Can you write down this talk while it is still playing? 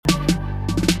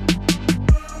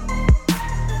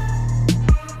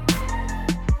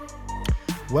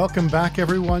Welcome back,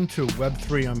 everyone, to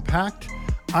Web3 Unpacked.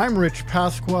 I'm Rich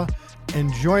Pasqua,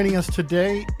 and joining us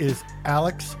today is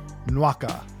Alex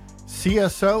Nwaka,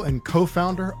 CSO and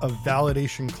co-founder of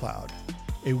Validation Cloud,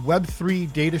 a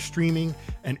Web3 data streaming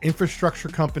and infrastructure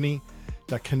company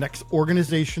that connects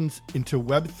organizations into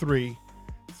Web3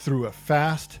 through a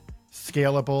fast,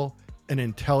 scalable, and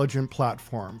intelligent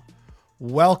platform.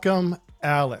 Welcome,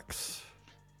 Alex.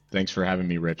 Thanks for having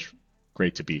me, Rich.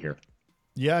 Great to be here.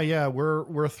 Yeah,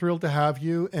 we're thrilled to have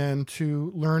you and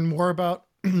to learn more about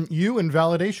you and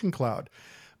Validation Cloud.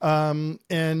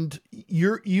 And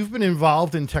you've been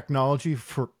involved in technology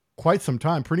for quite some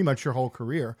time, pretty much your whole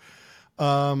career.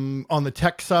 On the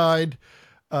tech side,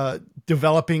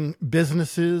 developing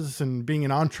businesses and being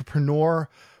an entrepreneur,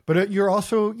 but you're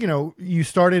also, you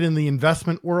started in the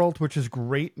investment world, which is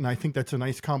great. And I think that's a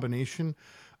nice combination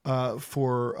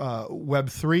for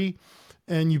Web3.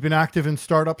 And you've been active in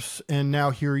startups, and now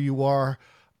here you are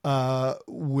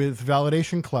with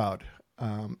Validation Cloud.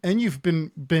 And you've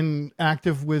been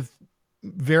active with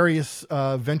various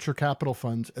venture capital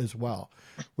funds as well,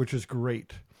 which is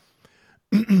great.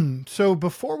 So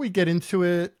before we get into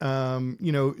it, a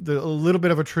little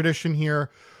bit of a tradition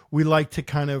here. We like to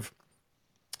kind of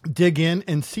dig in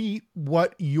and see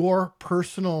what your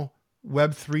personal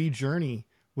Web3 journey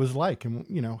was like,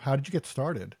 and how did you get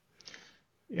started?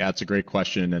 Yeah, it's a great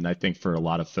question, and I think for a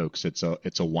lot of folks, it's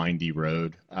a windy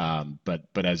road.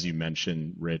 But as you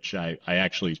mentioned, Rich, I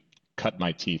actually cut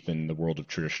my teeth in the world of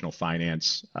traditional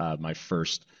finance. My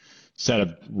first set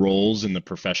of roles in the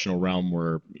professional realm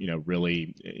were,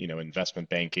 really, investment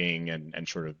banking and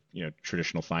sort of,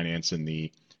 traditional finance in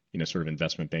the, sort of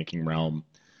investment banking realm.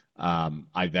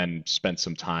 I then spent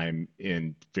some time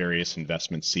in various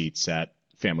investment seats at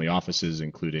family offices,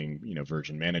 including,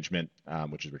 Virgin Management,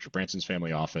 which is Richard Branson's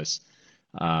family office.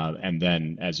 And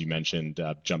then, as you mentioned,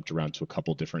 jumped around to a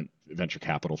couple different venture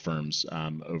capital firms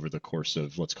over the course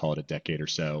of, let's call it a decade or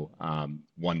so.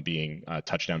 One being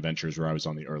Touchdown Ventures, where I was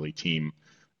on the early team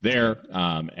there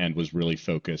and was really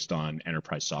focused on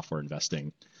enterprise software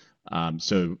investing.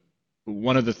 So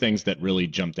one of the things that really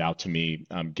jumped out to me,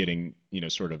 getting,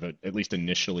 sort of at least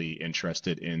initially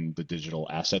interested in the digital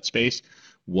asset space,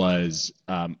 was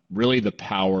really the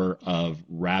power of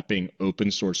wrapping open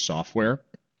source software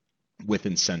with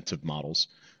incentive models,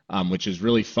 which is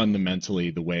really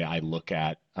fundamentally the way I look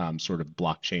at sort of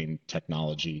blockchain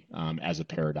technology as a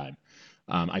paradigm.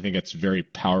 I think it's a very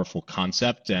powerful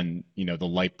concept, and the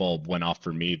light bulb went off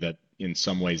for me that in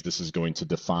some ways this is going to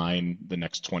define the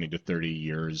next 20 to 30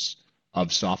 years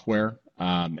of software.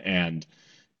 And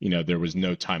there was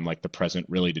no time like the present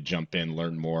really to jump in,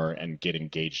 learn more, and get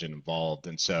engaged and involved.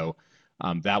 And so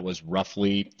that was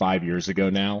roughly 5 years ago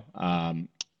now.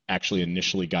 Actually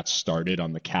initially got started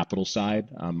on the capital side.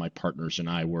 My partners and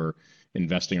I were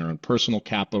investing our own personal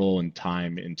capital and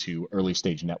time into early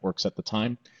stage networks at the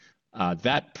time.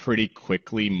 That pretty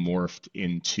quickly morphed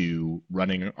into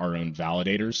running our own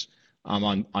validators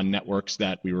on networks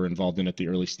that we were involved in at the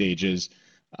early stages.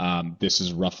 This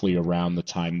is roughly around the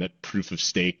time that proof of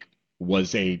stake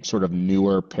was a sort of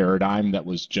newer paradigm that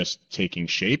was just taking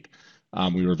shape.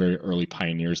 We were very early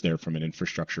pioneers there from an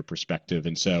infrastructure perspective.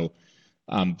 And so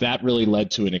that really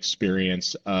led to an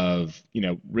experience of,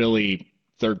 really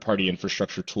third-party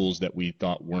infrastructure tools that we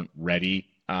thought weren't ready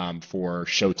for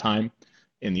showtime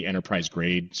in the enterprise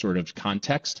grade sort of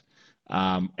context.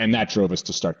 And that drove us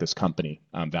to start this company.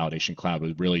 Validation Cloud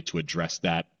was really to address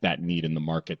that need in the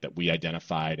market that we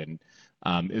identified, and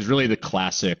is really the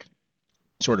classic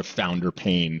sort of founder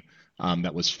pain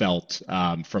that was felt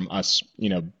from us,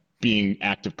 being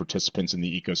active participants in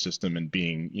the ecosystem and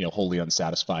being, wholly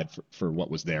unsatisfied for what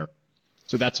was there.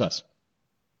 So that's us.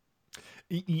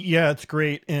 Yeah, it's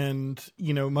great. And,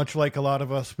 much like a lot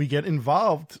of us, we get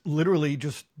involved literally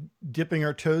just dipping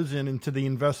our toes into the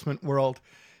investment world.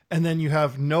 And then you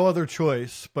have no other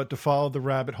choice but to follow the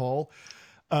rabbit hole,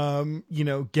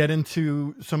 get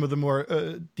into some of the more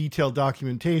detailed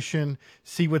documentation,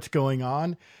 see what's going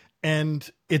on. And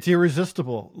it's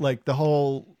irresistible. Like the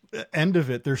whole end of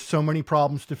it, there's so many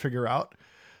problems to figure out.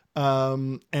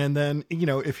 And then,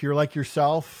 if you're like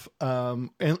yourself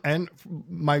and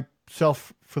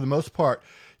myself for the most part,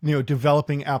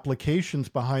 developing applications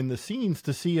behind the scenes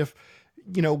to see if,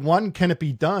 one, can it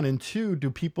be done? And two, do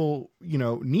people,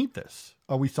 need this?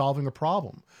 Are we solving a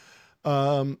problem?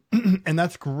 And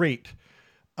that's great.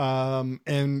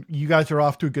 And you guys are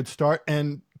off to a good start.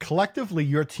 And collectively,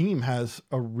 your team has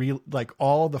a real,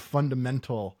 all the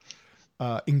fundamental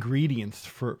ingredients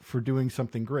for doing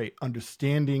something great.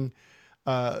 Understanding,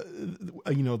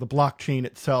 the blockchain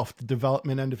itself, the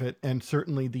development end of it, and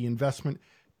certainly the investment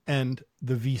and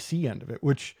the VC end of it,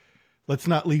 which let's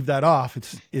not leave that off.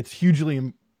 It's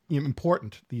hugely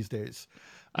important these days.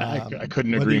 I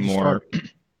couldn't Whether agree you more. start,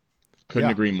 Couldn't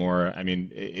yeah, agree more. I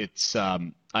mean, it's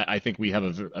I think we have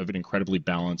an incredibly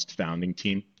balanced founding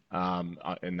team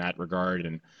in that regard,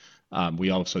 and we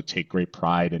also take great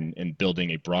pride in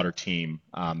building a broader team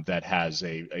that has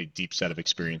a deep set of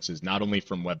experiences, not only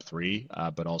from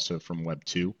Web3 but also from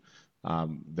Web2.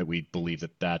 That we believe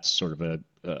that that's sort of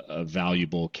a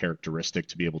valuable characteristic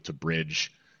to be able to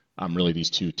bridge really these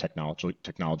two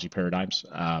technology paradigms.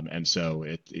 And so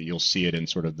you'll see it in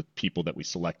sort of the people that we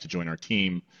select to join our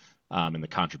team and the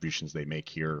contributions they make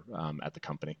here at the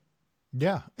company.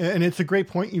 yeah, and it's a great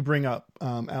point you bring up,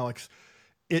 Alex.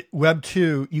 Web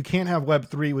 2, you can't have Web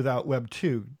 3 without Web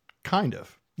 2, kind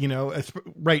of,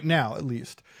 right now at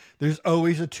least. There's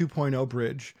always a 2.0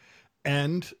 bridge.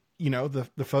 And,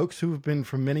 the folks who have been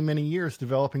for many, many years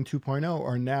developing 2.0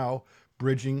 are now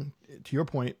bridging, to your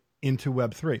point, into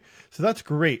Web 3. So that's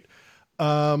great.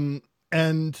 And,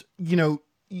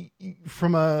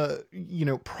 from a,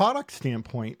 product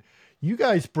standpoint, you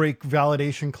guys break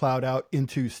Validation Cloud out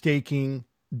into staking,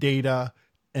 data,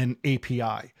 and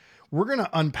API. We're going to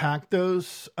unpack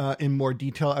those in more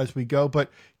detail as we go,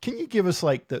 but can you give us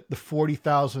like the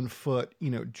 40,000 foot,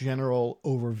 general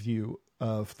overview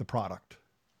of the product?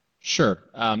 Sure.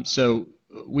 So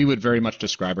we would very much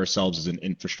describe ourselves as an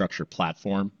infrastructure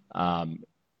platform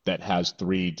that has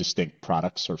three distinct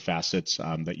products or facets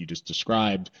that you just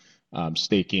described: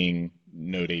 staking,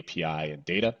 Node API, and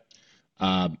data.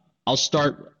 I'll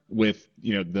start with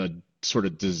the sort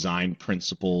of design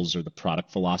principles or the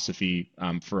product philosophy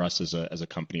for us as a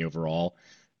company overall.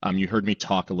 You heard me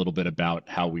talk a little bit about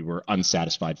how we were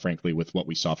unsatisfied, frankly, with what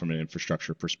we saw from an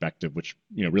infrastructure perspective, which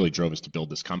really drove us to build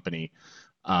this company.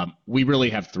 We really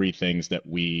have three things that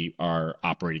we are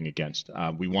operating against.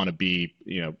 We want to be,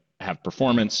 have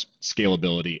performance,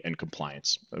 scalability, and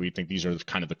compliance. We think these are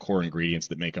kind of the core ingredients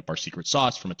that make up our secret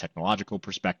sauce from a technological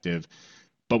perspective.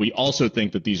 But we also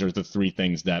think that these are the three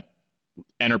things that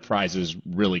enterprises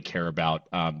really care about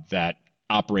that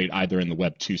operate either in the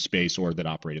Web 2 space or that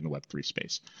operate in the Web 3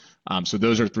 space. So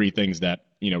those are three things that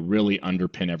really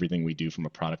underpin everything we do from a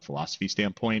product philosophy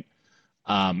standpoint.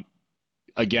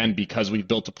 Again, because we've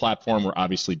built a platform, we're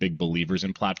obviously big believers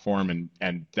in platform,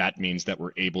 and that means that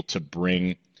we're able to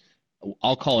bring,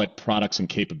 I'll call it, products and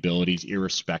capabilities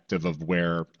irrespective of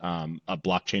where a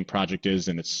blockchain project is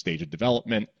in its stage of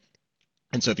development.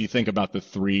 And so if you think about the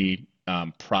three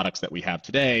products that we have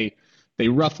today, they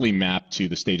roughly map to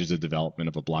the stages of development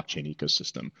of a blockchain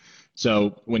ecosystem.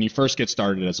 So when you first get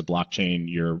started as a blockchain,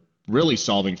 you're really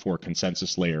solving for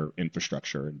consensus layer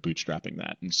infrastructure and bootstrapping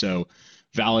that. And so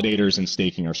validators and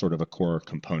staking are sort of a core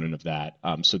component of that.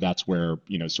 So that's where,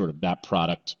 sort of that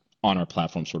product on our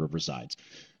platform sort of resides.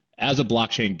 As a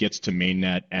blockchain gets to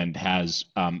mainnet and has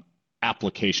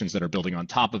applications that are building on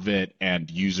top of it and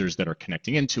users that are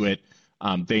connecting into it,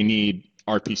 they need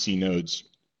RPC nodes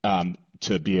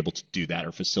to be able to do that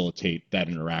or facilitate that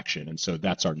interaction. And so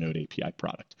that's our Node API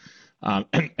product.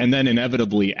 And then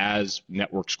inevitably, as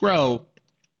networks grow,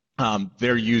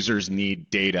 their users need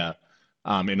data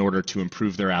in order to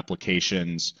improve their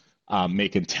applications,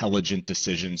 make intelligent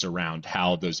decisions around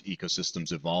how those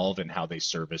ecosystems evolve and how they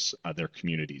service their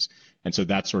communities. And so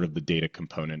that's sort of the data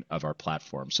component of our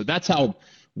platform. So that's how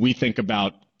we think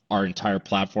about our entire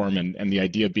platform, and the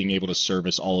idea of being able to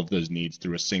service all of those needs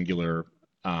through a singular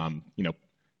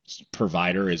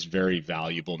provider is very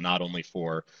valuable, not only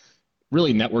for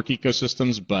really network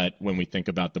ecosystems, but when we think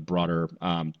about the broader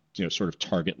sort of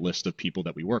target list of people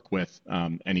that we work with,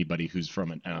 anybody who's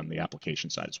from on the application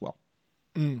side as well.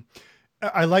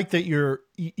 I like that you're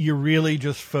really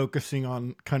just focusing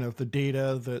on kind of the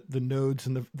data, the nodes,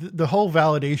 and the whole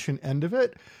validation end of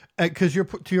it, because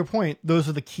to your point, those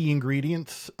are the key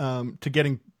ingredients to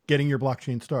getting your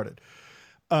blockchain started,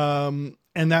 and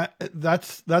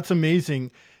that's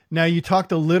amazing. Now you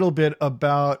talked a little bit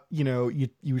about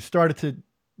you started to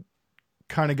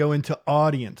kind of go into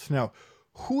audience. Now,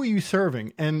 who are you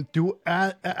serving? And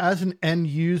as an end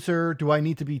user, do I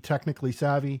need to be technically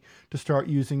savvy to start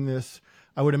using this?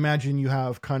 I would imagine you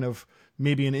have kind of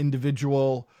maybe an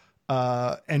individual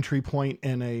entry point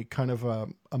and a kind of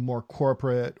a more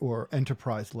corporate or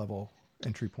enterprise level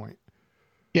entry point.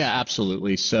 Yeah,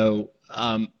 absolutely. So,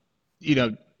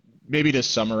 maybe to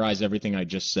summarize everything I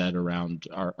just said around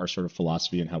our sort of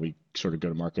philosophy and how we sort of go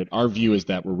to market, our view is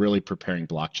that we're really preparing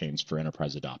blockchains for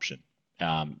enterprise adoption.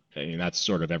 And that's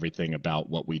sort of everything about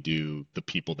what we do, the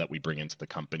people that we bring into the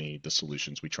company, the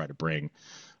solutions we try to bring.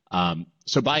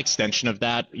 So by extension of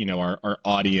that, our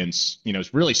audience,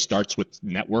 really starts with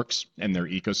networks and their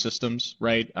ecosystems,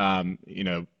 right?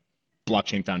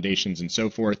 Blockchain foundations and so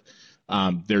forth.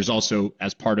 There's also,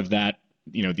 as part of that,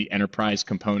 the enterprise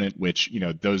component, which,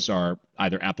 those are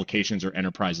either applications or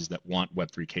enterprises that want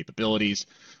Web3 capabilities.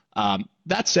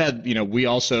 That said, we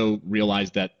also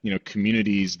realize that,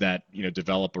 communities that,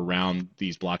 develop around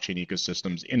these blockchain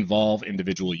ecosystems involve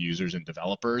individual users and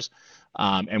developers.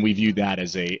 And we view that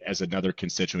as another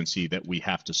constituency that we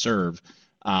have to serve,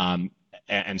 and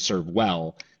serve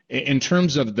well. In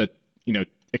terms of the,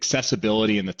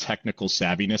 accessibility and the technical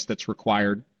savviness that's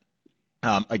required,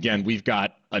 again, we've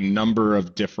got a number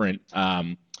of different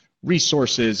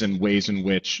resources and ways in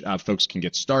which folks can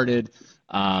get started.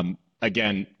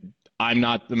 Again, I'm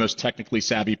not the most technically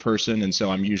savvy person, and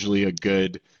so I'm usually a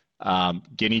good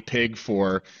guinea pig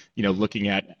for, looking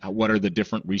at what are the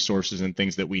different resources and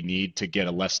things that we need to get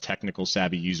a less technical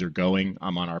savvy user going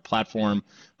on our platform.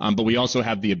 But we also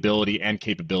have the ability and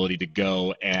capability to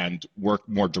go and work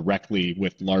more directly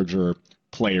with larger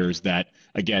players that,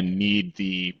 again, need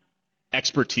the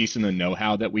expertise and the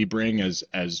know-how that we bring as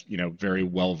very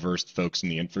well-versed folks in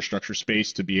the infrastructure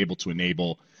space to be able to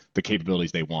enable the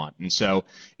capabilities they want. And so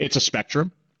it's a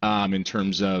spectrum in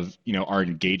terms of our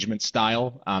engagement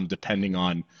style, depending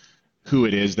on who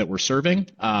it is that we're serving.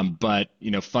 But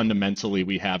fundamentally,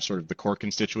 we have sort of the core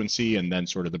constituency and then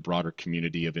sort of the broader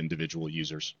community of individual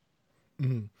users.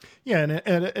 Mm-hmm. Yeah, and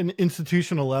at an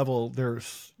institutional level,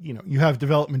 there's you have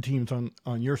development teams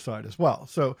on your side as well.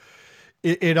 So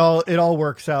it all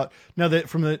works out. Now that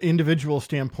from the individual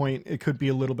standpoint, it could be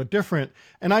a little bit different.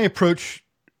 And I approach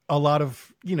a lot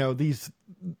of these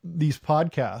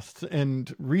podcasts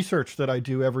and research that I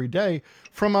do every day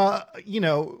from a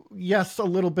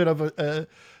little bit of a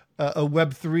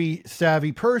Web3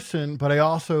 savvy person, but I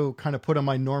also kind of put on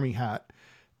my normie hat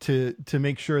to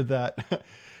make sure that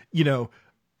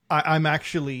I'm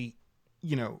actually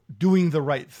doing the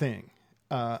right thing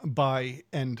by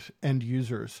end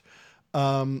users.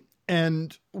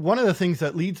 And one of the things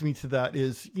that leads me to that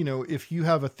is, if you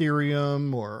have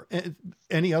Ethereum or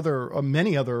any other, or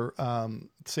many other,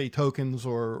 say tokens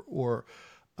or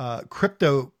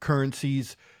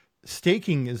cryptocurrencies,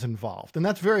 staking is involved, and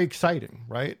that's very exciting,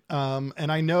 right? And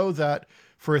I know that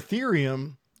for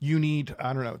Ethereum, you need,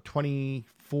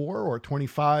 24 or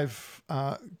 25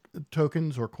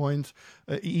 tokens or coins,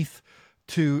 ETH,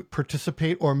 to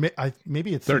participate, or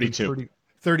maybe it's 32.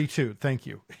 32. Thank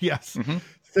you. Yes. Mm-hmm.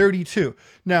 32.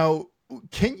 Now,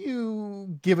 can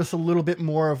you give us a little bit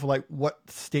more of like what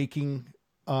staking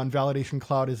on Validation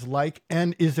Cloud is like,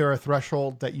 and is there a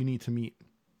threshold that you need to meet?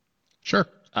 Sure.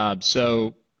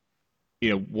 So,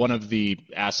 one of the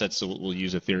assets, so we'll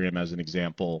use Ethereum as an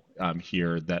example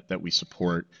here that we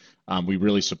support. We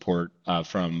really support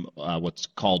from what's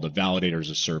called a validator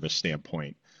as a service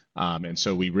standpoint. And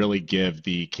so we really give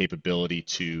the capability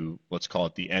to, let's call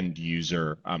it the end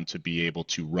user, to be able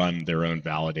to run their own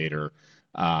validator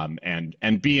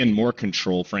and be in more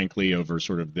control, frankly, over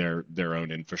sort of their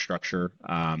own infrastructure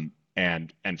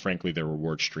and frankly their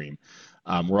reward stream.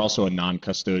 We're also a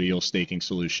non-custodial staking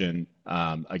solution.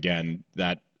 Again,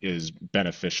 that is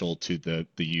beneficial to the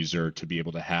user to be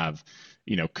able to have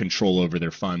control over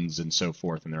their funds and so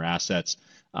forth and their assets.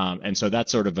 And so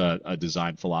that's sort of a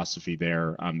design philosophy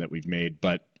there that we've made.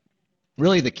 But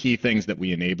really the key things that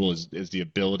we enable is the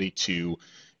ability to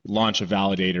launch a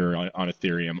validator on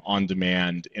Ethereum on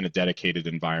demand in a dedicated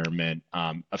environment,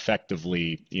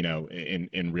 effectively,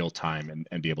 in real time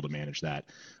and be able to manage that.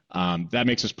 That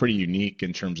makes us pretty unique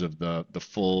in terms of the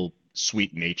full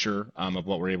suite nature of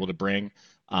what we're able to bring.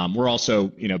 We're also,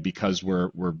 because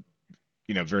we're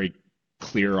very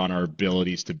clear on our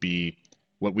abilities to be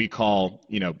what we call,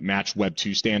 match Web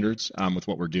 2 standards with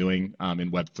what we're doing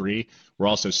in Web 3. We're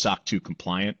also SOC 2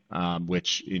 compliant,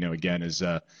 which, again, is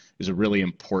a really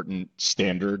important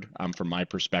standard from my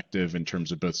perspective in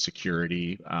terms of both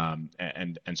security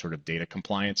and sort of data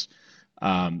compliance.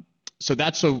 So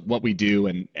that's what we do,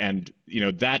 and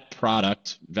that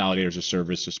product, Validator as a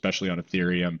Service, especially on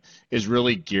Ethereum, is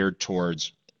really geared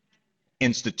towards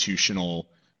institutional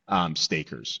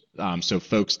stakers. So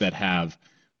folks that have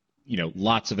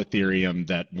lots of Ethereum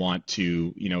that want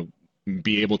to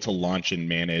be able to launch and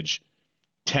manage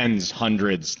tens,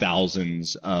 hundreds,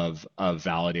 thousands of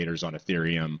validators on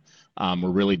Ethereum. We're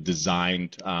really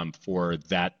designed for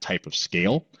that type of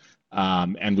scale.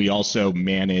 And we also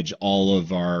manage all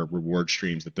of our reward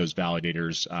streams that those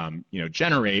validators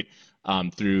generate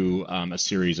through a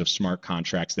series of smart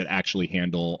contracts that actually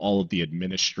handle all of the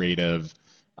administrative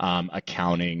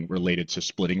accounting related to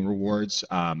splitting rewards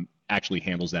actually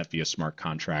handles that via smart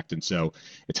contract. And so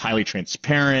it's highly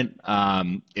transparent.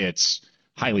 It's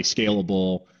highly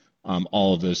scalable.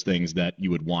 All of those things that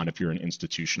you would want if you're an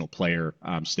institutional player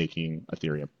staking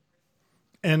Ethereum.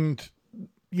 And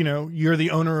you're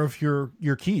the owner of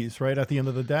your keys, right? At the end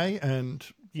of the day, and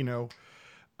you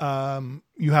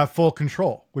have full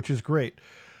control, which is great.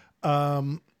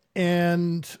 And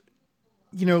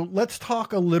let's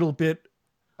talk a little bit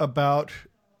about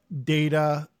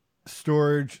data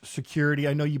storage security.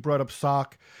 I know you brought up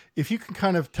SOC. If you can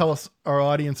kind of tell us, our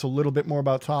audience, a little bit more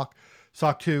about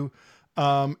SOC 2,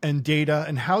 and data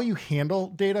and how you handle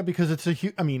data, because it's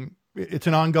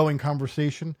an ongoing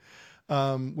conversation.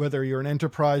 Whether you're an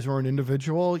enterprise or an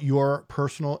individual, your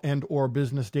personal and or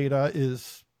business data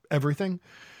is everything.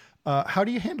 How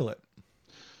do you handle it?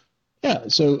 Yeah.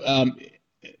 So,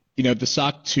 the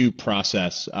SOC 2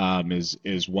 process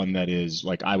is one that is,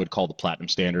 like, I would call the platinum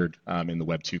standard in the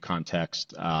Web 2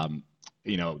 context.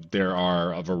 There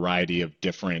are a variety of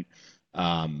different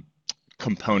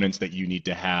components that you need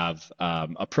to have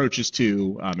approaches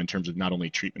to in terms of not only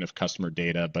treatment of customer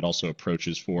data, but also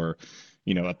approaches for,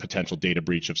 a potential data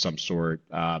breach of some sort.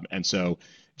 And so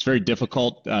it's very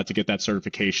difficult to get that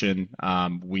certification.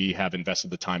 We have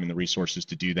invested the time and the resources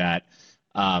to do that.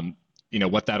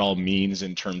 What that all means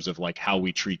in terms of like how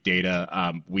we treat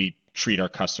data. We treat our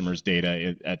customers'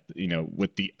 data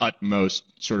with the utmost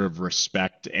sort of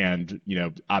respect, and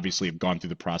obviously have gone through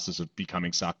the process of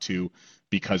becoming SOC 2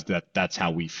 because that's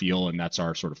how we feel, and that's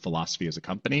our sort of philosophy as a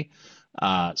company.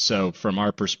 So from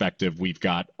our perspective, we've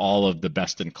got all of the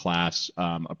best in class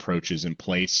approaches in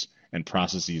place and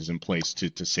processes in place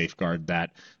to safeguard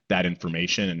that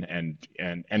information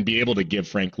and be able to give,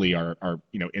 frankly, our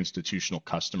institutional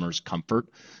customers comfort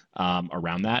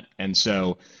around that. And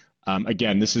so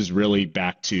again, this is really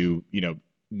back to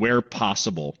where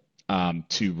possible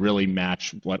to really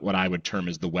match what I would term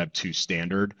as the Web 2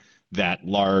 standard that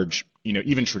large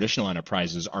even traditional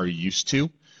enterprises are used to.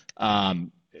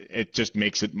 It just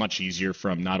makes it much easier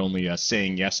from not only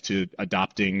saying yes to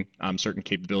adopting certain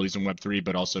capabilities in Web3,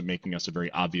 but also making us a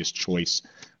very obvious choice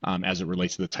as it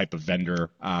relates to the type of vendor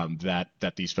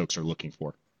that these folks are looking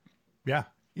for. Yeah,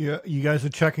 you guys are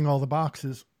checking all the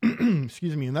boxes.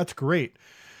 Excuse me, and that's great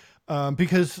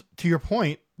because, to your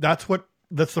point, that's one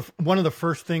of the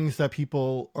first things that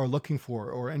people are looking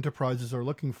for, or enterprises are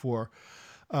looking for,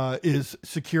 is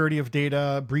security of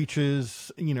data,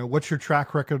 breaches. What's your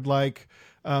track record like?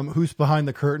 Who's behind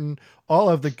the curtain? All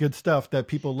of the good stuff that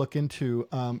people look into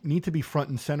need to be front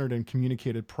and centered and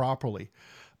communicated properly.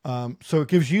 So it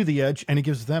gives you the edge, and it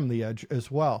gives them the edge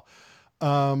as well.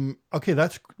 Okay,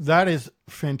 that is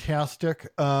fantastic.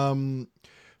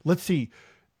 Let's see,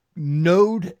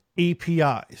 Node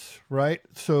APIs, right?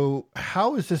 So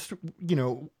how is this?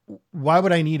 Why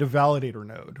would I need a validator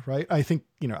node, right? I think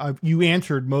you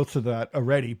answered most of that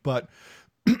already, but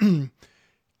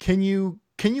can you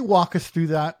walk us through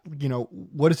that?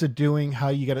 What is it doing, how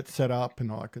you get it set up,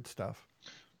 and all that good stuff?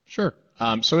 Sure.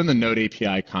 So in the Node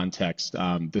API context,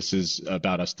 this is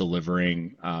about us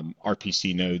delivering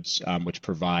RPC nodes, which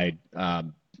provide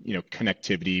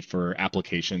connectivity for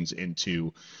applications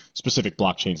into specific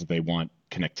blockchains that they want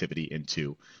connectivity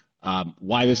into.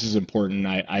 Why this is important,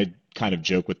 I kind of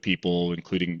joke with people,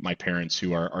 including my parents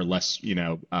who are less,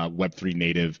 Web3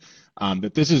 native,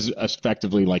 that this is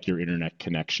effectively like your internet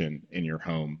connection in your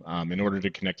home. In order to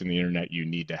connect in the internet, you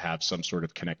need to have some sort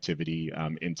of connectivity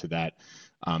into that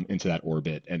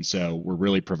orbit. And so we're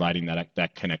really providing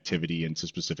that connectivity into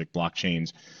specific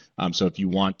blockchains. So if you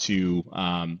want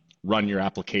to run your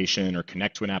application or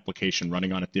connect to an application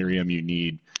running on Ethereum, you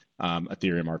need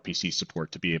Ethereum RPC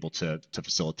support to be able to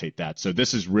facilitate that. So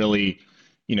this is really,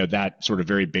 that sort of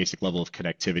very basic level of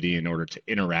connectivity in order to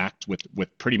interact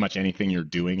with pretty much anything you're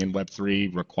doing in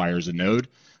Web3 requires a node.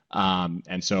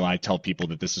 And so I tell people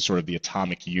that this is sort of the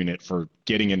atomic unit for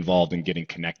getting involved and getting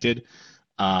connected.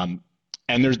 And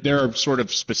there are sort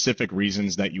of specific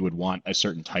reasons that you would want a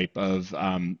certain type of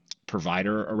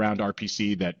provider around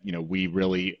RPC that we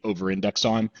really over-index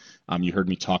on. You heard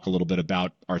me talk a little bit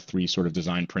about our three sort of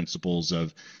design principles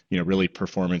of really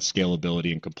performance,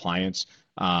 scalability, and compliance.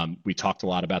 We talked a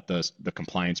lot about the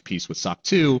compliance piece with SOC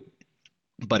 2,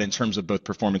 but in terms of both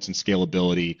performance and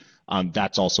scalability,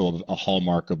 that's also a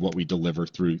hallmark of what we deliver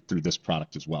through this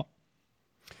product as well.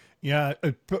 Yeah,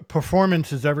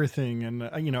 performance is everything. And,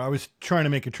 I was trying to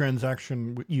make a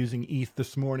transaction using ETH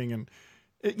this morning, and,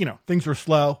 things were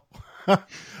slow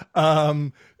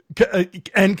and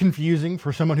confusing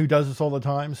for someone who does this all the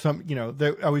time.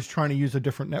 I was trying to use a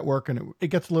different network, and it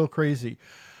gets a little crazy.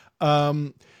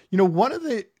 I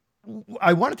wanted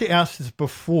to ask this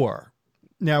before,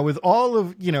 Now with all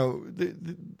of,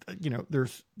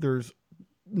 there's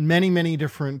many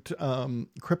different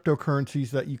cryptocurrencies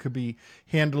that you could be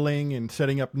handling and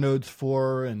setting up nodes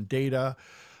for and data.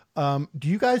 Do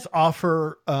you guys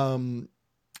offer,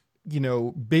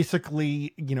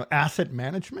 basically, asset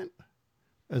management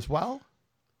as well?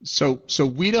 So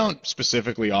we don't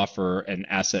specifically offer an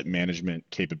asset management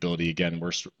capability. Again,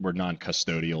 we're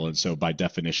non-custodial, and so by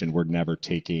definition, we're never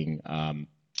taking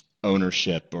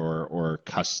ownership or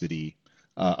custody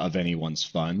of anyone's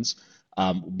funds.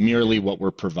 Merely what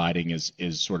we're providing is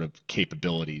sort of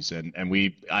capabilities, and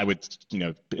I would,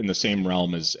 in the same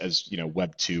realm as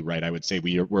Web 2, right? I would say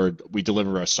we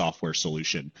deliver a software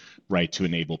solution, right, to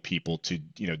enable people to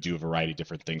do a variety of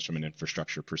different things from an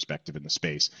infrastructure perspective in the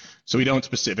space. So we don't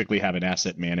specifically have an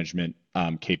asset management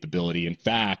capability. In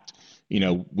fact,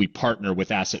 we partner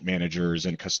with asset managers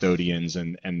and custodians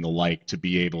and the like to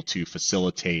be able to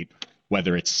facilitate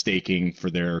whether it's staking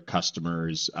for their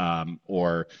customers,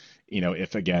 or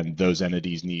if again those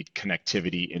entities need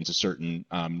connectivity into certain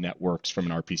networks from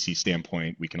an RPC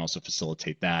standpoint, we can also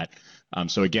facilitate that.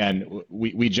 So again,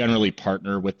 we generally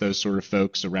partner with those sort of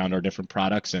folks around our different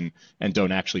products and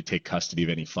don't actually take custody of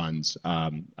any funds.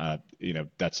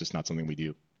 That's just not something we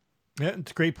do. Yeah,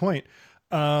 it's a great point.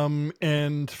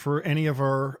 And for any of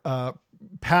our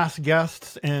past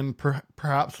guests and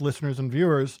perhaps listeners and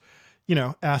viewers,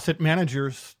 asset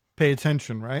managers pay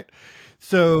attention, right?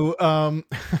 So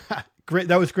great.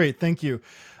 That was great. Thank you.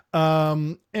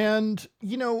 And,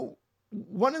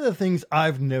 one of the things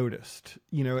I've noticed,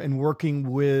 in working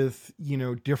with,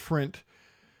 different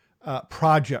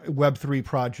Web3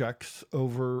 projects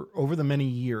over the many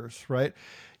years, right?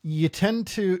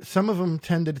 Some of them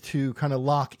tended to kind of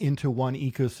lock into one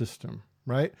ecosystem,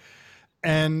 right?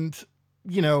 And,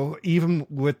 even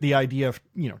with the idea of,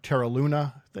 Terra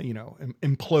Luna,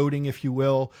 imploding, if you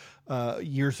will,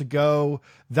 years ago,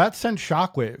 that sent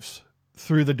shockwaves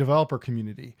through the developer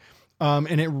community.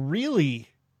 And it really,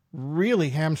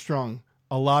 really hamstrung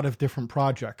a lot of different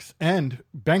projects and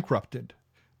bankrupted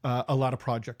a lot of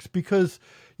projects because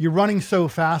you're running so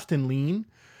fast and lean.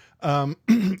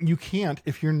 You can't,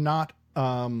 if you're not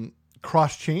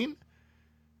cross-chain,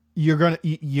 you're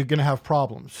gonna have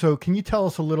problems. So can you tell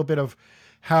us a little bit of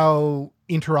how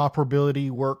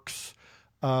interoperability works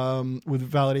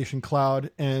with Validation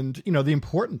Cloud and the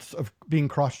importance of being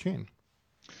cross-chain?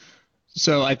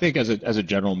 So I think as a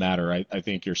general matter, I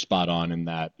think you're spot on in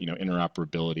that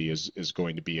interoperability is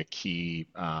going to be a key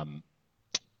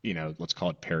let's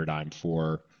call it paradigm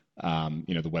for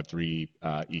the Web3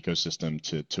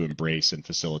 ecosystem to embrace and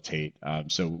facilitate.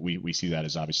 So we see that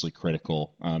as obviously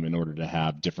critical in order to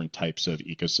have different types of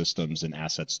ecosystems and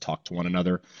assets talk to one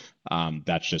another.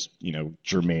 That's just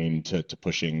germane to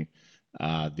pushing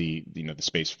the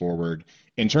space forward.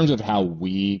 In terms of how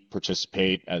we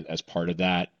participate as part of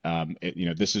that,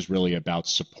 this is really about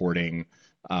supporting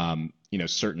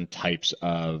certain types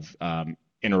of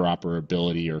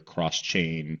interoperability or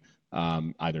cross-chain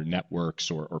either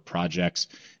networks or projects.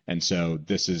 And so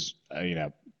this is,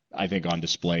 I think on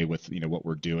display with, what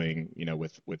we're doing,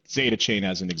 with Zeta Chain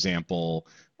as an example.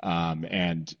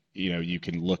 And, you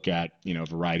can look at, a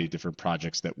variety of different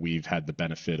projects that we've had the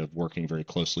benefit of working very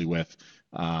closely with,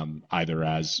 either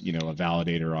as, a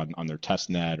validator on their test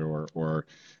net or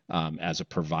as a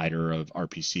provider of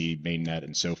RPC, mainnet,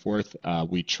 and so forth.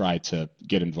 We try to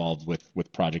get involved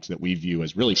with projects that we view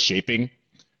as really shaping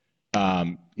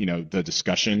the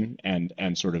discussion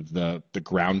and sort of the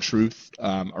ground truth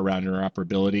around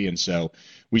interoperability. And so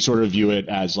we sort of view it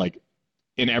as like,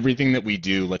 in everything that we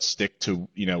do, let's stick to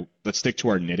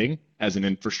our knitting as an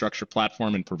infrastructure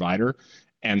platform and provider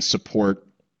and support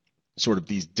sort of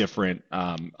these different,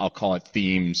 I'll call it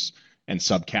themes and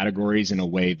subcategories in a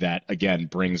way that, again,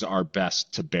 brings our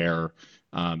best to bear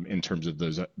in terms of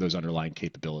those underlying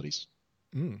capabilities.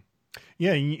 Mm.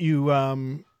 Yeah,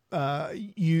 you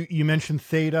mentioned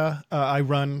Theta.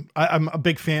 I'm a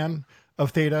big fan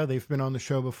of Theta. They've been on the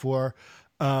show before.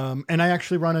 And I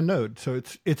actually run a node. So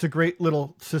it's a great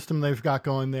little system they've got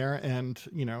going there. And,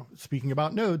 speaking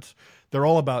about nodes, they're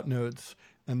all about nodes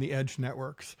and the edge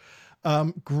networks.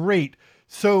 Great.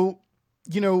 So,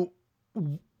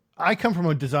 I come from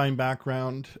a design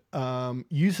background.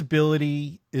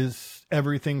 Usability is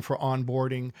everything for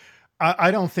onboarding.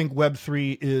 I don't think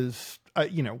Web3 is,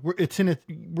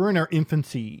 we're in our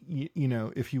infancy,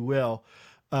 if you will.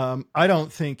 I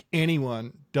don't think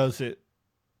anyone does it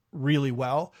really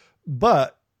well,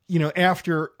 but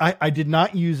after I did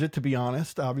not use it, to be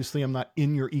honest. Obviously, I'm not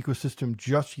in your ecosystem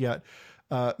just yet.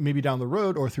 Maybe down the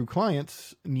road or through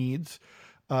clients' needs,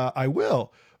 I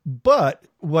will. But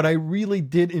what I really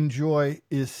did enjoy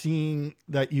is seeing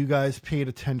that you guys paid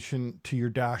attention to your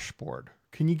dashboard.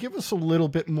 Can you give us a little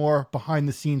bit more behind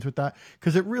the scenes with that?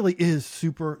 Because it really is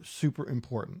super, super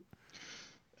important.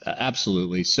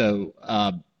 Absolutely. So,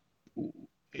 I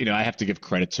have to give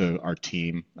credit to our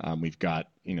team. We've got,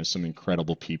 some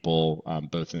incredible people,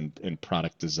 both in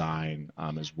product design,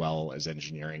 as well as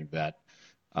engineering that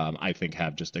I think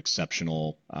have just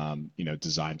exceptional,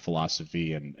 design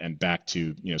philosophy and back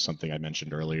to, something I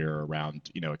mentioned earlier around,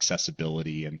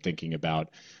 accessibility and thinking about,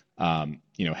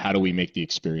 how do we make the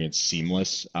experience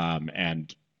seamless?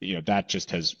 And, that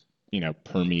just has,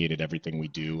 permeated everything we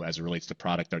do as it relates to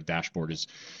product. Our dashboard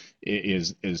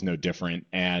is no different.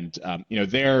 And,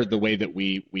 there, the way that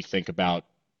we think about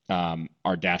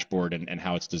our dashboard and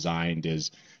how it's designed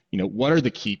is, what are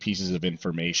the key pieces of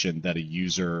information that a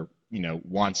user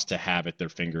wants to have at their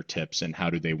fingertips, and how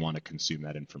do they want to consume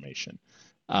that information?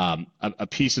 A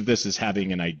piece of this is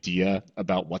having an idea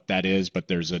about what that is, but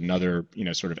there's another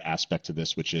sort of aspect to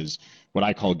this, which is what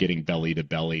I call getting belly to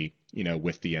belly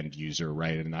with the end user,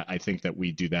 right? And I think that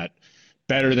we do that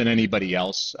better than anybody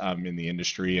else in the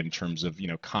industry in terms of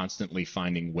constantly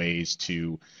finding ways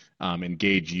to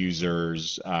engage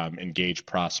users, engage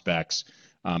prospects,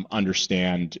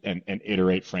 understand and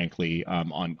iterate, frankly,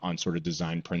 on sort of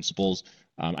design principles.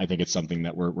 I think it's something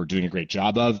that we're doing a great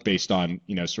job of based on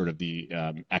sort of the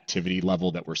activity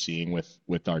level that we're seeing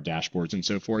with our dashboards and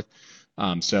so forth.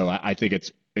 So I think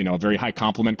it's a very high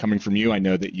compliment coming from you. I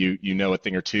know that you know a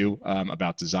thing or two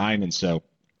about design, and so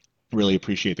really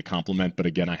appreciate the compliment. But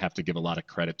again, I have to give a lot of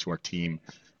credit to our team,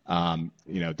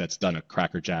 that's done a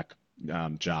crackerjack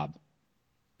job.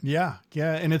 Yeah,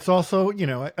 yeah, and it's also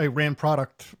I ran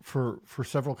product for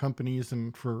several companies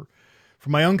and for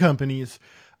my own companies.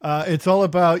 It's all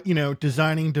about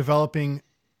designing, developing,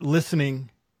 listening,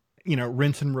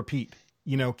 rinse and repeat.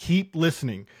 Keep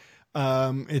listening.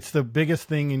 It's the biggest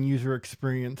thing in user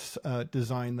experience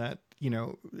design that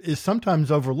is sometimes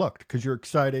overlooked because you're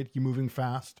excited, you're moving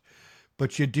fast,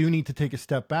 but you do need to take a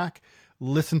step back,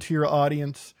 listen to your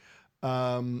audience,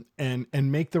 and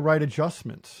make the right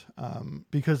adjustments.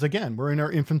 Because again, we're in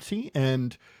our infancy,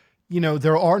 and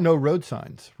there are no road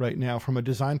signs right now from a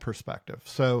design perspective.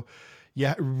 So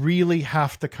you really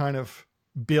have to kind of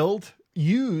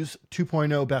use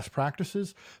 2.0 best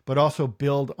practices, but also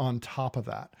build on top of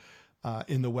that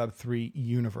in the Web3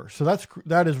 universe. So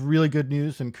that is really good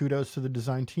news, and kudos to the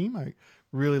design team. I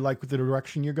really like the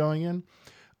direction you're going in.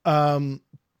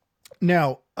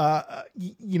 Now,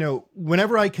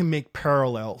 whenever I can make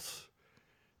parallels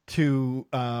to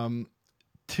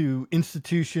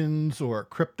institutions or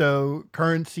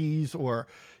cryptocurrencies or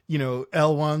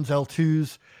L1s,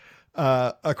 L2s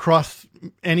across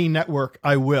any network,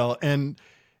 I will. And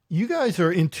you guys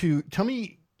are tell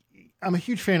me, I'm a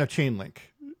huge fan of Chainlink.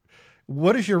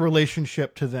 What is your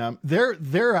relationship to them?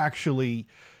 They're actually,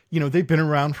 they've been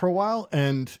around for a while,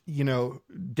 and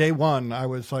day one I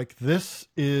was like, this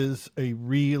is a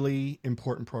really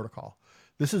important protocol.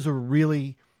 This is a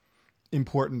really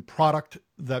important product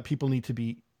that people need to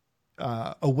be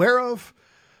aware of.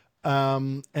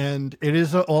 And it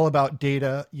is all about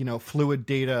data, fluid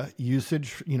data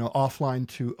usage, offline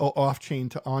to off chain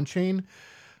to on chain.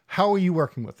 How are you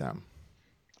working with them?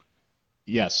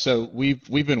 Yes, so we've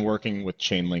been working with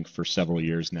Chainlink for several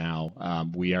years now.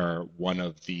 We are one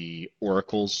of the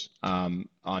oracles on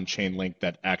Chainlink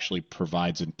that actually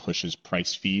provides and pushes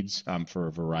price feeds for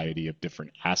a variety of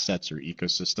different assets or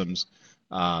ecosystems.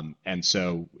 And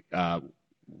so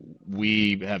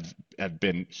we have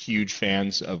been huge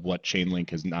fans of what Chainlink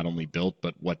has not only built,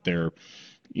 but what they're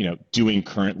doing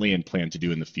currently and plan to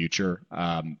do in the future.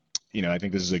 I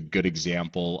think this is a good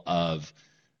example of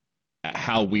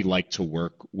how we like to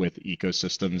work with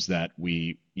ecosystems that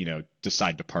we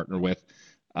decide to partner with.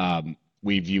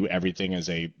 We view everything as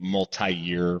a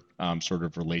multi-year sort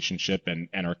of relationship, and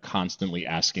are constantly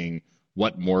asking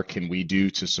what more can we do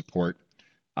to support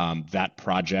that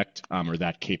project or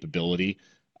that capability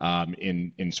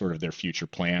in sort of their future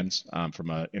plans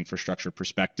from an infrastructure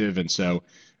perspective. And so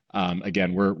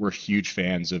again, we're huge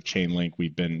fans of Chainlink.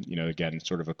 We've been, again,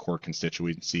 sort of a core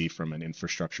constituency from an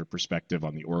infrastructure perspective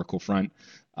on the Oracle front.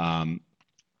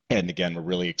 And again, we're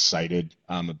really excited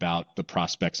about the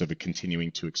prospects of it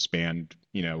continuing to expand,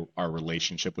 our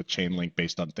relationship with Chainlink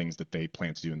based on things that they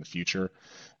plan to do in the future.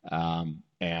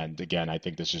 And again, I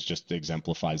think this just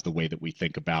exemplifies the way that we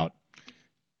think about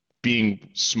being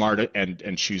smart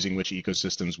and choosing which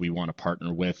ecosystems we want to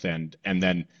partner with, and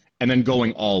then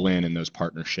going all in those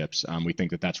partnerships. We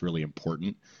think that that's really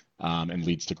important and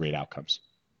leads to great outcomes.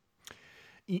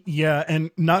 Yeah,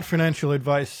 and not financial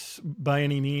advice by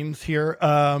any means here.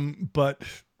 But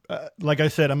like I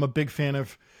said, I'm a big fan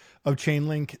of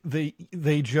Chainlink.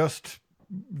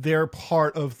 They're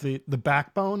part of the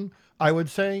backbone, I would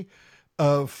say,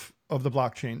 of the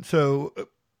blockchain. So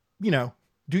you know,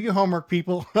 do your homework,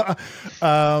 people.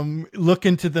 Look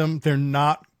into them. They're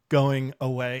not going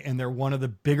away, and they're one of the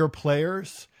bigger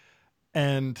players.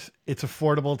 And it's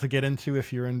affordable to get into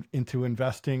if you're into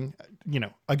investing.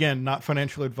 Again, not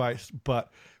financial advice, but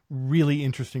really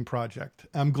interesting project.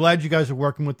 I'm glad you guys are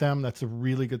working with them. That's a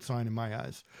really good sign in my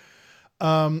eyes.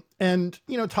 And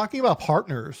talking about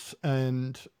partners,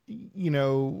 and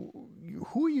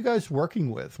who are you guys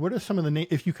working with? What are some of the names,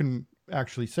 if you can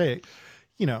actually say it?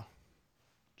 You know,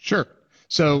 Sure.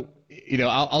 So,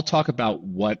 I'll talk about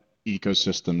what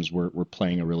ecosystems we're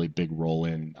playing a really big role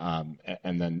in,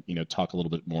 and then, talk a little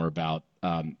bit more about,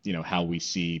 how we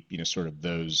see, sort of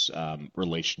those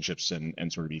relationships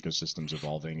and sort of ecosystems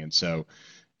evolving. And so,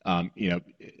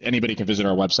 anybody can visit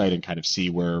our website and kind of see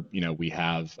where, we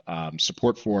have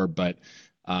support for, but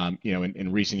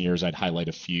in recent years, I'd highlight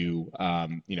a few,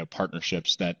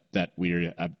 partnerships that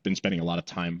I've been spending a lot of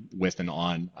time with and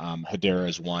on. Hedera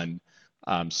is one.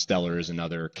 Stellar is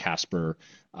another, Casper.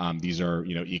 These are,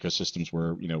 ecosystems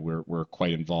where, we're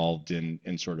quite involved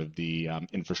in sort of the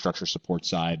infrastructure support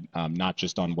side, not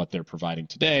just on what they're providing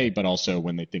today, but also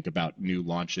when they think about new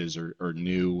launches or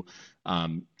new,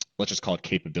 let's just call it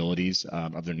capabilities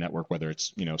of their network, whether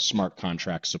it's, smart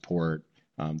contract support,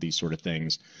 these sort of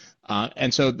things.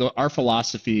 And so our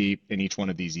philosophy in each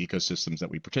one of these ecosystems that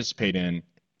we participate in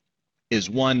is,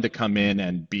 one, to come in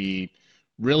and be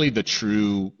really the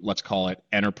true, let's call it,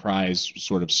 enterprise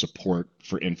sort of support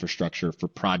for infrastructure for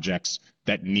projects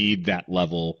that need that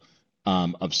level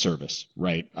of service,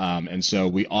 right? And so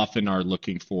we often are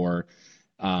looking for,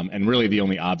 and really the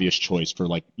only obvious choice for,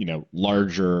 like,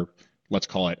 larger, let's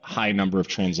call it, high number of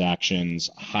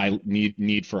transactions, high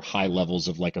need for high levels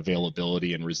of, like,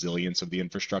 availability and resilience of the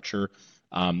infrastructure.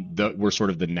 We're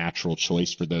sort of the natural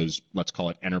choice for those, let's call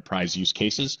it, enterprise use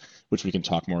cases, which we can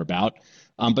talk more about.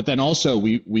 But then also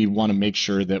we want to make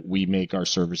sure that we make our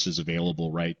services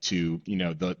available, right, to,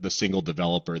 the single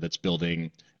developer that's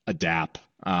building a DApp.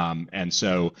 And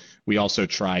so we also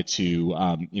try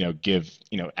to, give,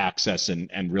 access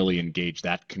and really engage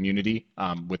that community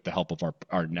with the help of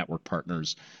our network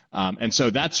partners. And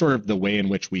so that's sort of the way in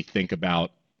which we think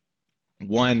about,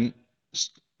 one,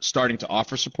 starting to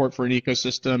offer support for an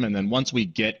ecosystem. And then once we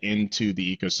get into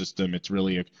the ecosystem, it's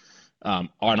really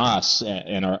on us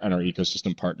and our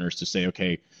ecosystem partners to say,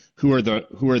 okay, who are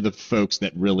the folks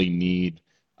that really need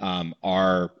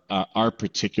our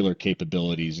particular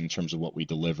capabilities in terms of what we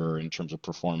deliver, in terms of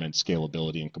performance,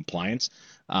 scalability, and compliance,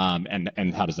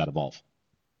 and how does that evolve?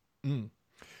 mm.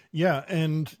 Yeah,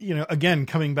 and again,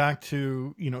 coming back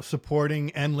to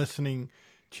supporting and listening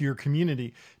to your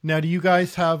community. Now, do you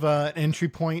guys have an entry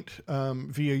point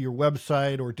via your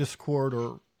website or Discord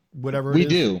or whatever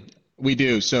it is? We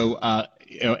do. So,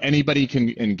 anybody can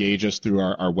engage us through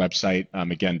our website.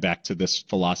 Again, back to this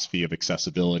philosophy of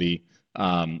accessibility.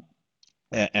 And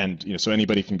so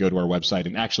anybody can go to our website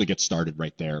and actually get started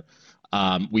right there.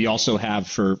 We also have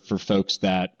for folks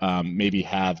that maybe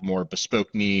have more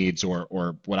bespoke needs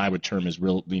or what I would term as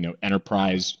real,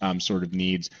 enterprise sort of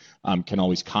needs, can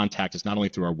always contact us not only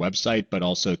through our website, but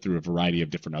also through a variety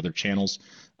of different other channels.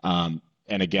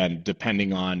 And again,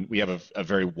 depending on, we have a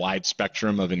very wide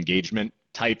spectrum of engagement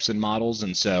types and models.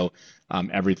 And so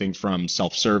everything from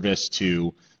self-service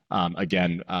to,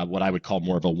 again, what I would call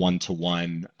more of a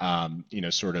one-to-one,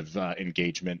 sort of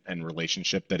engagement and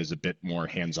relationship that is a bit more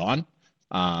hands-on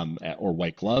or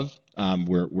white glove.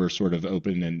 We're sort of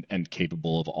open and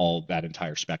capable of all that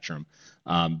entire spectrum.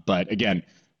 But again,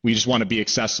 we just want to be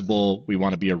accessible. We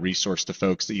want to be a resource to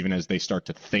folks that even as they start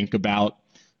to think about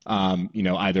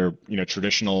either,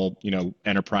 traditional,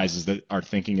 enterprises that are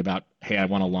thinking about, hey, I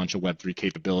want to launch a Web3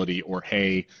 capability, or,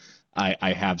 hey,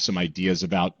 I have some ideas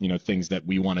about, things that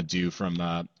we want to do from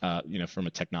a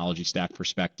technology stack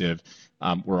perspective.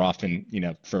 We're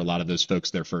often, for a lot of those folks,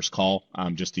 their first call,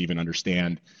 just to even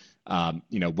understand,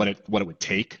 what it would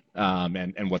take,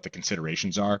 and what the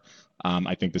considerations are.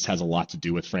 I think this has a lot to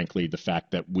do with, frankly, the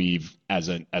fact that we've, as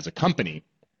a company,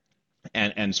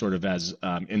 and sort of as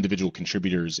individual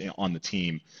contributors on the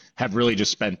team, have really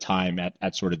just spent time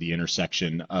at sort of the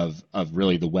intersection of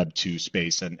really the Web 2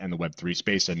 space and the Web 3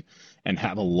 space, and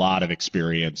have a lot of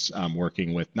experience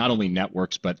working with not only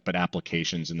networks but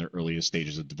applications in their earliest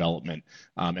stages of development,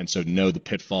 and so know the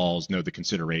pitfalls, know the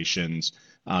considerations,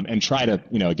 and try to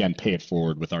again pay it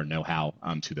forward with our know-how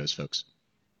to those folks.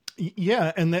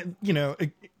 Yeah, and that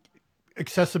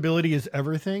accessibility is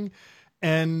everything.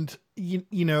 And, you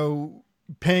know,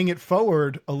 paying it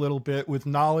forward a little bit with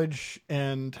knowledge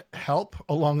and help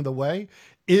along the way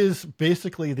is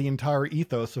basically the entire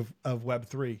ethos of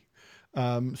Web3.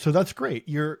 So that's great.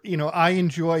 I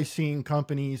enjoy seeing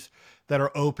companies that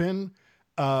are open,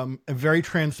 and very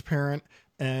transparent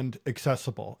and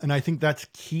accessible. And I think that's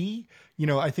key.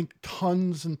 I think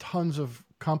tons and tons of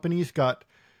companies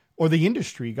or the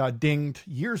industry got dinged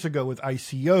years ago with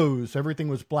ICOs. Everything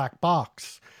was black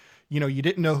box. You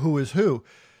didn't know who was who.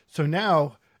 So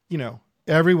now,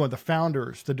 everyone, the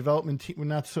founders, the development team,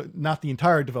 not the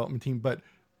entire development team, but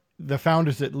the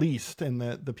founders at least, and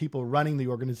the people running the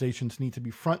organizations need to be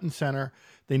front and center.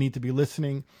 They need to be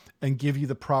listening and give you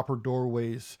the proper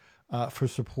doorways for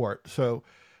support. So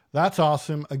that's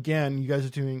awesome. Again, you guys are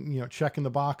doing, checking the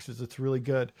boxes. It's really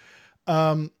good.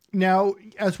 Now,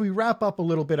 as we wrap up a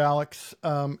little bit, Alex,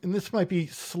 and this might be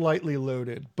slightly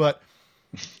loaded, but,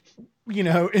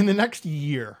 in the next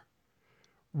year,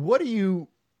 what are you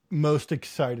most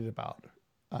excited about?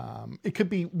 It could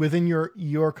be within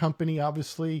your company,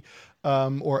 obviously,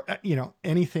 or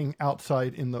anything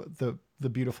outside in the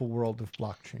beautiful world of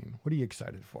blockchain. What are you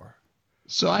excited for?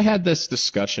 So I had this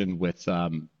discussion with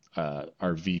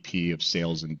our VP of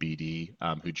Sales and BD,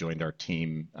 who joined our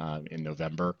team in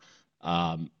November.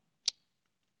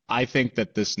 I think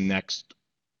that this next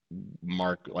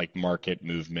market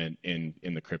movement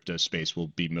in the crypto space will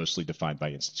be mostly defined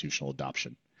by institutional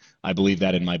adoption. I believe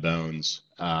that in my bones.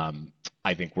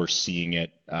 I think we're seeing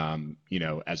it,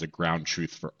 as a ground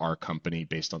truth for our company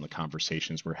based on the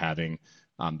conversations we're having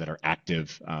that are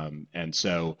active. And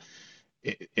so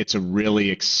it's a really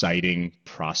exciting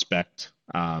prospect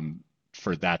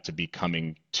for that to be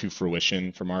coming to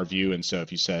fruition from our view. And so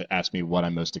if you ask me what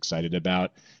I'm most excited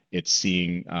about, it's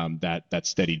seeing that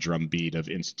steady drumbeat of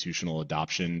institutional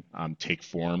adoption take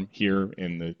form here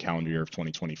in the calendar year of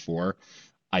 2024.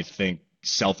 I think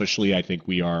selfishly, I think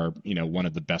we are, one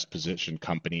of the best positioned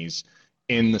companies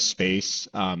in the space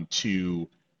to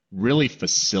really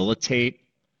facilitate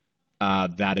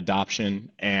that adoption.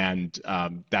 And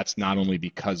that's not only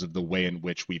because of the way in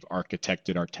which we've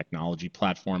architected our technology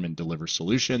platform and deliver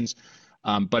solutions,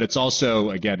 but it's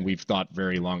also, again, we've thought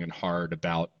very long and hard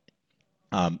about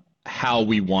how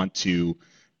we want to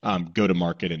go to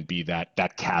market and be that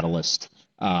catalyst,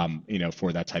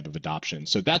 for that type of adoption.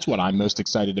 So that's what I'm most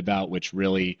excited about, which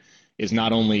really is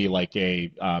not only like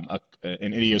an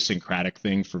idiosyncratic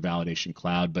thing for Validation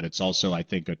Cloud, but it's also, I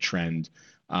think, a trend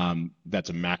that's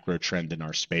a macro trend in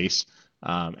our space.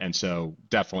 And so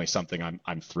definitely something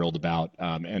I'm thrilled about,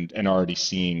 and already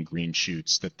seeing green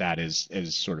shoots that is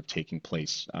sort of taking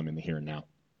place in the here and now.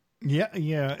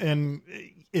 Yeah. And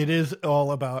it is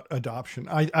all about adoption.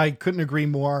 I couldn't agree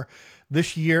more.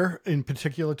 This year in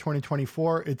particular,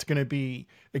 2024, it's going to be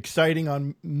exciting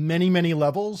on many, many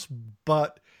levels,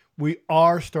 but we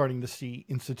are starting to see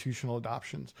institutional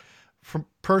adoptions. From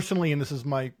personally, and this is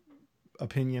my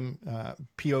opinion,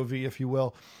 POV, if you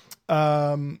will,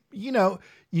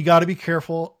 you got to be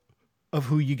careful of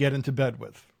who you get into bed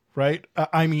with, right?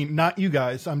 I mean, not you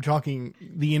guys, I'm talking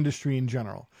the industry in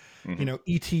general. Mm-hmm.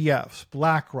 ETFs,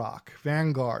 BlackRock,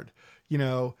 Vanguard,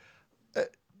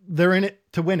 they're in it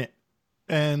to win it,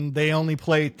 and they only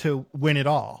play to win it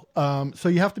all. So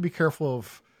you have to be careful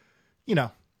of,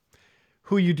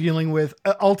 who you're dealing with.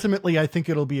 Ultimately, I think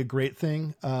it'll be a great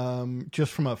thing,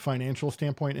 just from a financial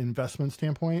standpoint, investment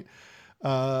standpoint,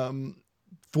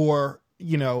 for,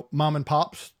 mom and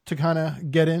pops to kind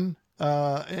of get in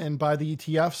and buy the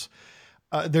ETFs.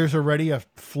 There's already a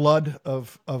flood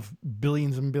of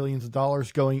billions and billions of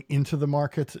dollars going into the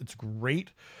markets. It's great.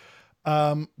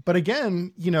 But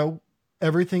again,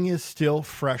 everything is still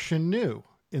fresh and new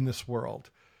in this world.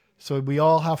 So we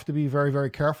all have to be very, very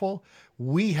careful.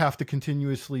 We have to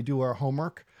continuously do our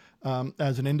homework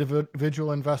as an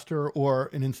individual investor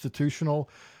or an institutional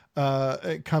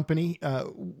company,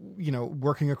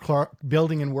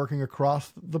 building and working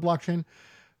across the blockchain.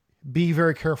 Be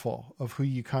very careful of who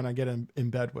you kind of get in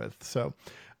bed with. So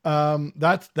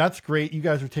that's great. You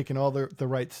guys are taking all the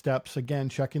right steps. Again,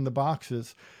 checking the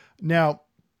boxes. Now,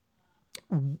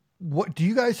 what do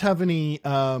you guys have any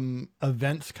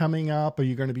events coming up? Are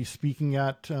you going to be speaking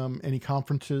at any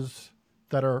conferences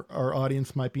that our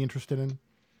audience might be interested in?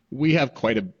 We have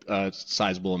quite a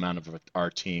sizable amount of our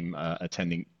team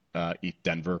attending ETH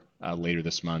Denver later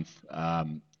this month.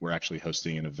 We're actually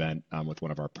hosting an event with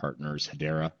one of our partners,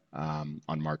 Hedera,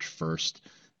 on March 1st.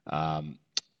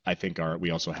 I think we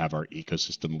also have our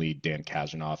ecosystem lead, Dan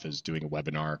Kazanoff, is doing a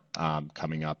webinar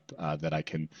coming up that I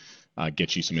can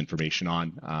get you some information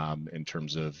on in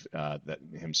terms of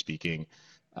him speaking.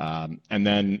 And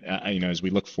then, as we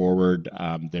look forward,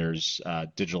 there's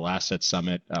Digital Asset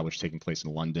Summit, which is taking place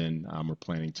in London. We're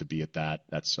planning to be at that.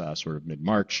 That's sort of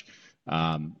mid-March.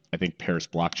 I think Paris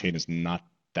Blockchain is not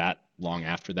that long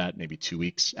after that, maybe 2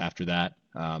 weeks after that.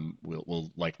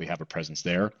 We'll likely have a presence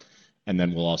there. And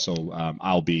then we'll also,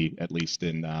 I'll be at least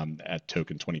at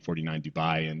Token 2049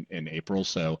 Dubai in April.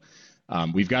 So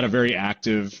we've got a very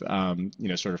active,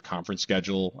 sort of conference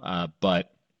schedule,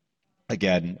 but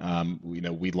again,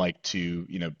 we'd like to,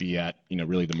 be at,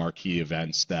 really the marquee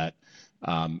events that,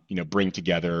 bring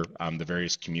together the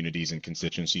various communities and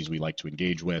constituencies we like to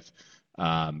engage with,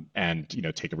 and,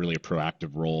 take a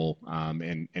proactive role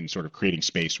in sort of creating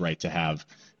space, right, to have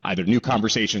either new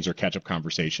conversations or catch-up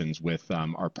conversations with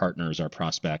our partners, our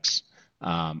prospects,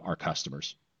 our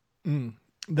customers.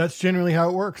 That's generally how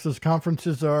it works. Those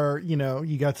conferences are,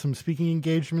 you got some speaking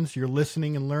engagements, you're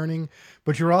listening and learning,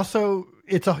 but you're also,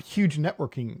 it's a huge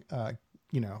networking,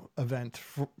 event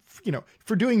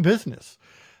for doing business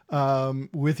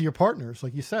with your partners,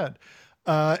 like you said.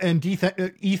 And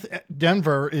ETH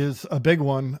Denver is a big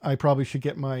one. I probably should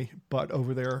get my butt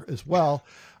over there as well.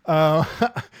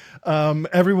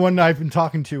 Everyone I've been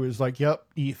talking to is like, yep,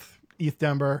 ETH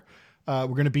Denver. We're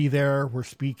going to be there. We're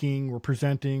speaking, we're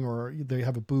presenting, or they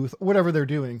have a booth, whatever they're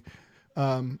doing.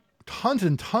 Tons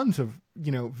and tons of,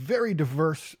 very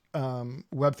diverse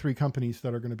Web3 companies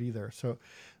that are going to be there. So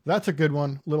that's a good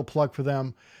one. Little plug for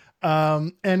them.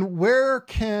 And where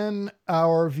can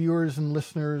our viewers and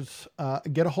listeners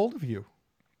get a hold of you?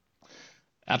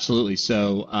 Absolutely.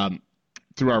 So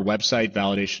through our website,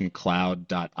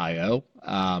 validationcloud.io.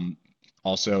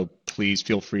 Also, please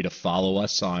feel free to follow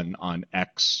us on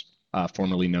X,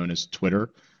 formerly known as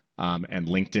Twitter, and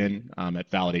LinkedIn at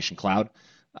Validation Cloud.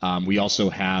 We also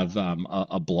have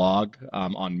a blog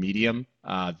on Medium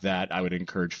that I would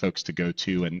encourage folks to go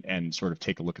to and sort of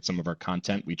take a look at some of our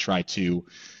content. We try to,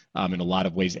 in a lot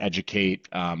of ways, educate,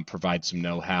 provide some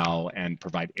know-how, and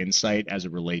provide insight as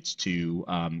it relates to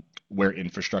where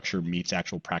infrastructure meets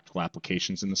actual practical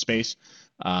applications in the space.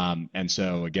 And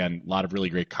so, again, a lot of really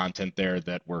great content there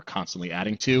that we're constantly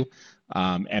adding to.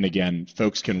 And again,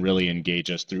 folks can really engage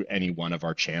us through any one of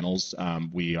our channels.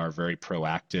 We are very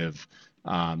proactive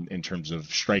in terms of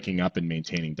striking up and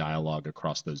maintaining dialogue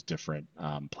across those different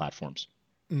platforms.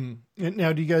 And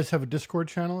now, do you guys have a Discord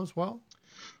channel as well?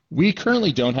 We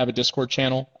currently don't have a Discord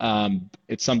channel.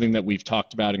 It's something that we've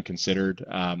talked about and considered,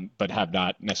 but have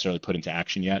not necessarily put into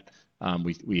action yet.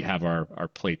 We have our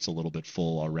plates a little bit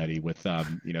full already with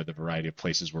the variety of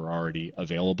places we're already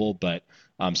available, but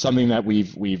something that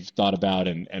we've thought about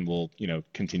and will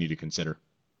continue to consider.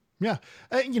 Yeah.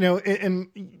 And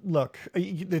look,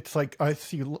 it's like I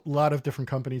see a lot of different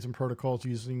companies and protocols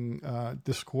using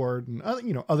Discord and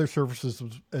other services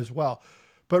as well.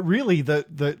 But really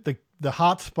the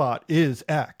hotspot is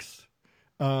X.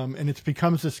 And it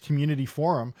becomes this community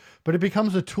forum, but it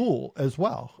becomes a tool as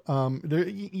well.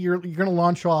 You're going to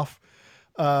launch off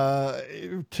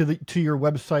to your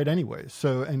website anyways.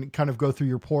 So, and kind of go through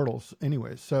your portals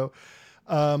anyways. So,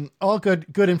 all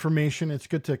good information. It's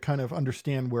good to kind of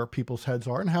understand where people's heads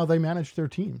are and how they manage their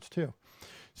teams too.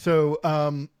 So,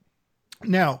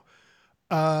 now,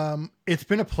 it's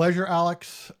been a pleasure,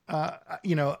 Alex.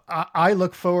 I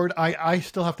look forward. I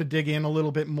still have to dig in a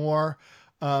little bit more.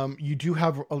 You do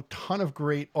have a ton of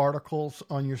great articles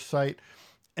on your site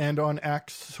and on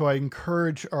X. So I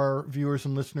encourage our viewers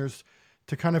and listeners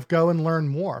to kind of go and learn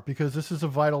more, because this is a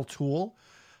vital tool.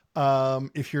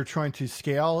 If you're trying to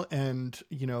scale and,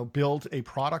 build a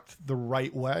product the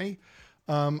right way,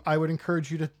 I would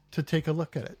encourage you to take a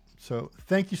look at it. So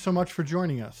thank you so much for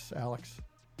joining us, Alex.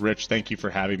 Rich, thank you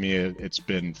for having me. It's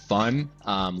been fun.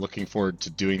 Looking forward to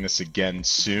doing this again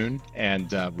soon,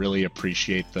 and really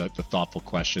appreciate the thoughtful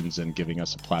questions and giving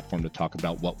us a platform to talk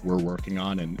about what we're working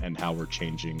on and how we're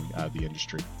changing the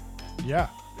industry. Yeah,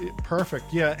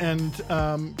 perfect. Yeah, and,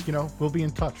 we'll be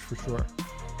in touch for sure.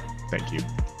 Thank you.